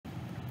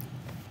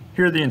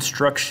Here are the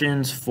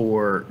instructions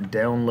for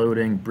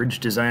downloading Bridge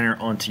Designer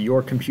onto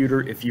your computer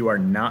if you are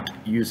not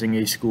using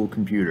a school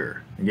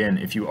computer. Again,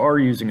 if you are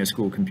using a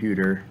school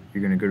computer,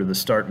 you're going to go to the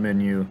Start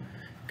menu,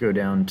 go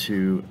down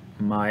to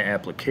My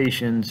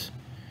Applications,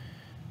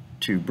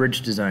 to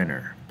Bridge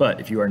Designer. But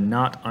if you are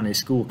not on a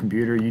school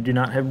computer, you do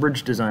not have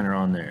Bridge Designer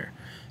on there.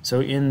 So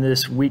in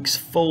this week's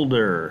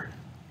folder,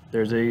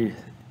 there's a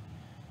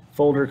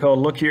folder called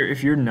Look Here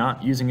If You're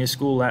Not Using a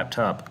School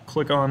Laptop.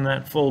 Click on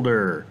that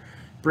folder.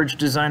 Bridge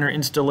Designer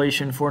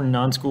installation for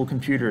non-school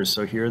computers.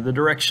 So here are the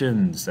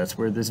directions. That's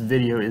where this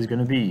video is going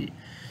to be.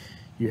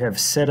 You have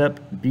setup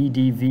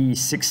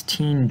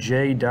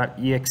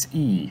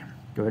bdv16j.exe.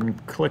 Go ahead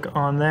and click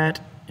on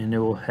that and it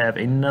will have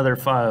another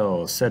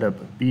file, setup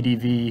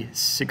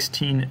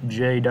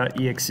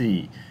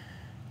bdv16j.exe.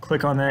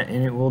 Click on that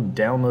and it will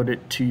download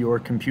it to your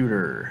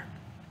computer.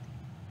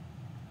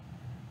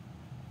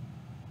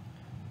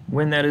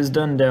 When that is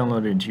done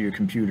downloaded to your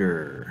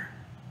computer,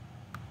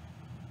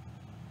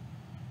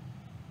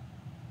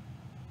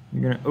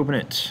 you're going to open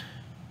it.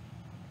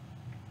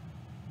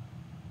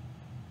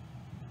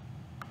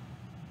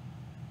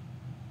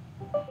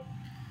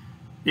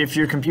 If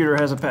your computer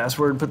has a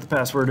password, put the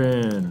password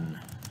in.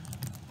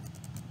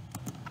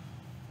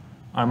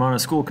 I'm on a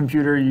school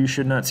computer, you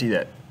should not see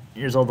that.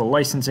 Here's all the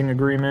licensing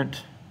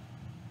agreement.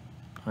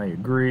 I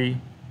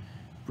agree.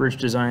 Bridge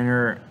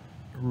Designer,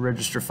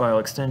 register file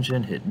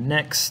extension, hit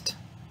next.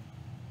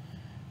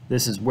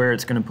 This is where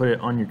it's going to put it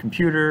on your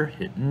computer.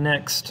 Hit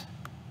next.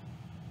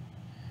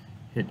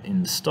 Hit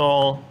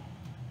install.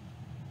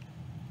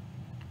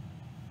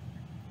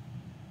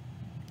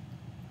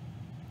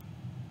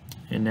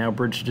 And now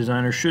Bridge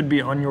Designer should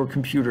be on your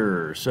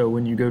computer. So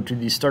when you go to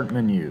the Start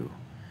menu,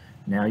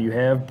 now you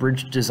have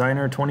Bridge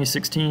Designer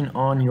 2016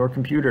 on your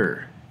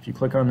computer. If you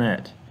click on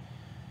that,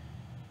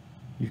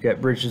 you've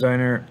got Bridge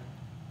Designer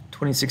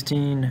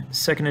 2016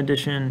 second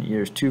edition.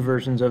 There's two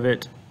versions of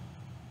it.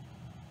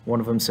 One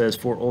of them says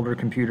for older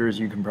computers.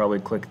 You can probably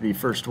click the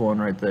first one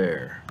right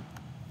there.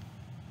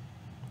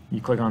 You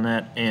click on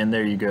that and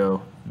there you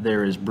go.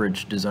 There is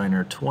Bridge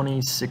Designer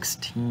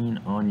 2016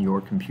 on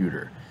your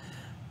computer.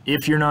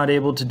 If you're not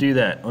able to do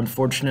that,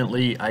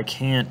 unfortunately I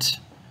can't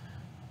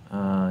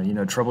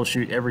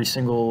troubleshoot every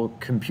single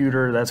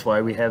computer. That's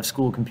why we have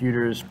school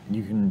computers.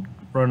 You can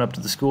run up to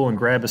the school and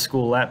grab a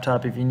school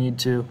laptop if you need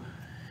to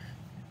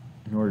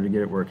in order to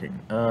get it working.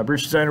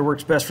 Bridge Designer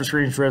works best for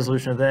screen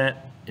resolution of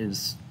that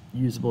is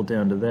usable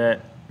down to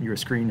that. Your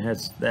screen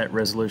has that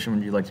resolution.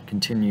 When you'd like to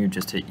continue,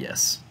 just hit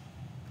yes.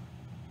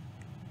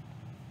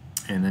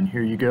 And then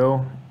here you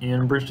go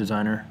in Bridge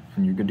Designer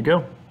and you're good to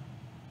go.